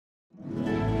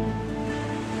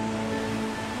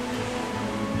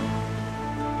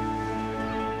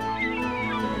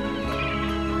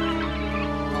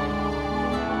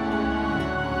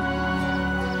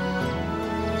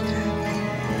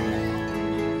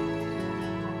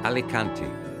Alicante,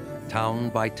 town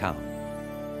by town.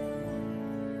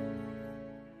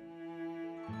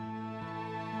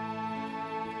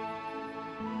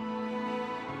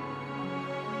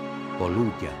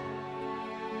 Bolulla.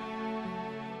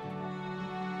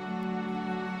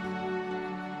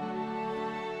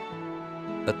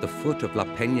 At the foot of La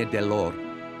Penya del Or,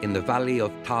 in the valley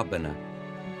of Tárbena,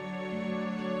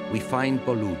 we find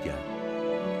Bolulla.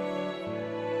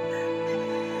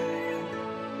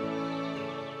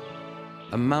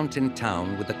 A mountain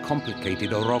town with a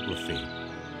complicated orography.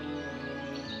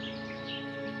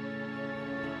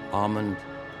 Almond,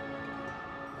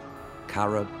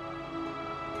 carob,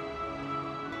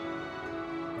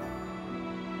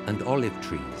 and olive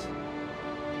trees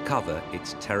cover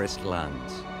its terraced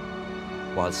lands,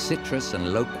 while citrus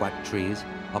and loquat trees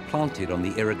are planted on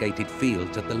the irrigated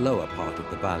fields at the lower part of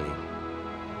the valley.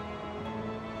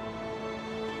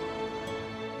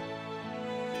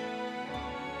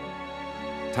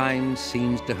 Time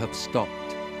seems to have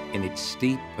stopped in its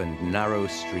steep and narrow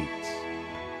streets.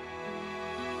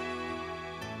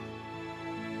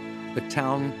 The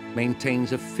town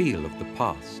maintains a feel of the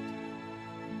past.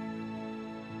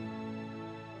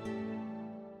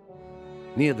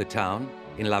 Near the town,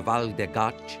 in La Val de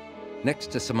Gach,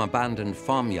 next to some abandoned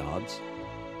farmyards,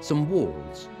 some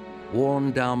walls,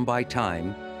 worn down by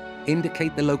time,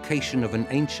 indicate the location of an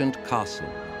ancient castle.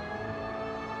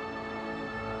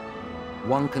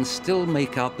 One can still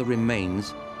make out the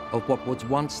remains of what was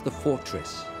once the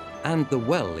fortress and the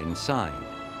well inside.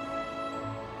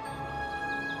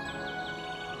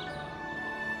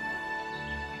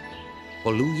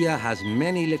 Bolulla has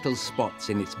many little spots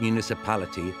in its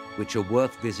municipality which are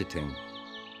worth visiting.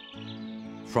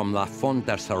 From La Font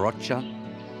de Sarrocha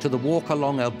to the walk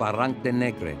along El Barranc de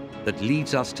Negre that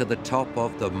leads us to the top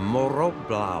of the Morro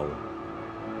Blau.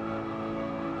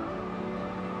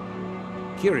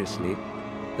 Curiously,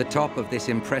 the top of this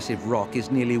impressive rock is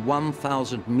nearly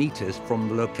 1,000 meters from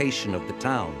the location of the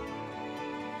town.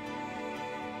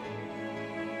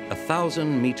 A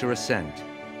 1,000-meter ascent,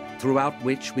 throughout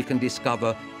which we can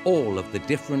discover all of the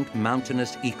different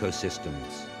mountainous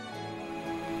ecosystems.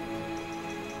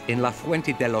 In La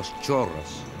Fuente de los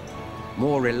Chorros,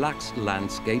 more relaxed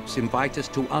landscapes invite us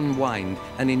to unwind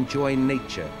and enjoy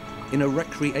nature in a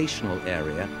recreational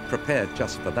area prepared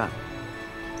just for that.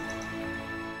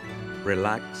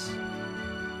 Relax,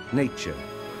 nature,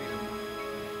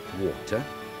 water,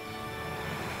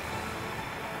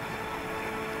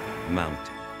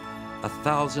 mountain.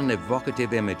 1,000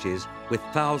 evocative images with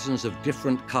thousands of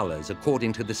different colors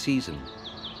according to the season.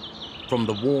 From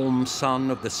the warm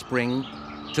sun of the spring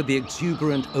to the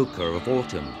exuberant ochre of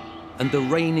autumn and the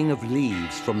raining of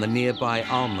leaves from the nearby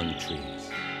almond trees.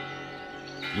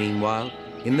 Meanwhile,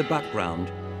 in the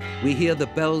background, we hear the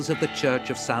bells of the church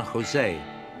of San Jose,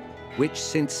 which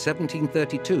since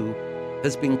 1732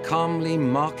 has been calmly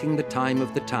marking the time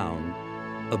of the town,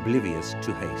 oblivious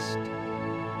to haste.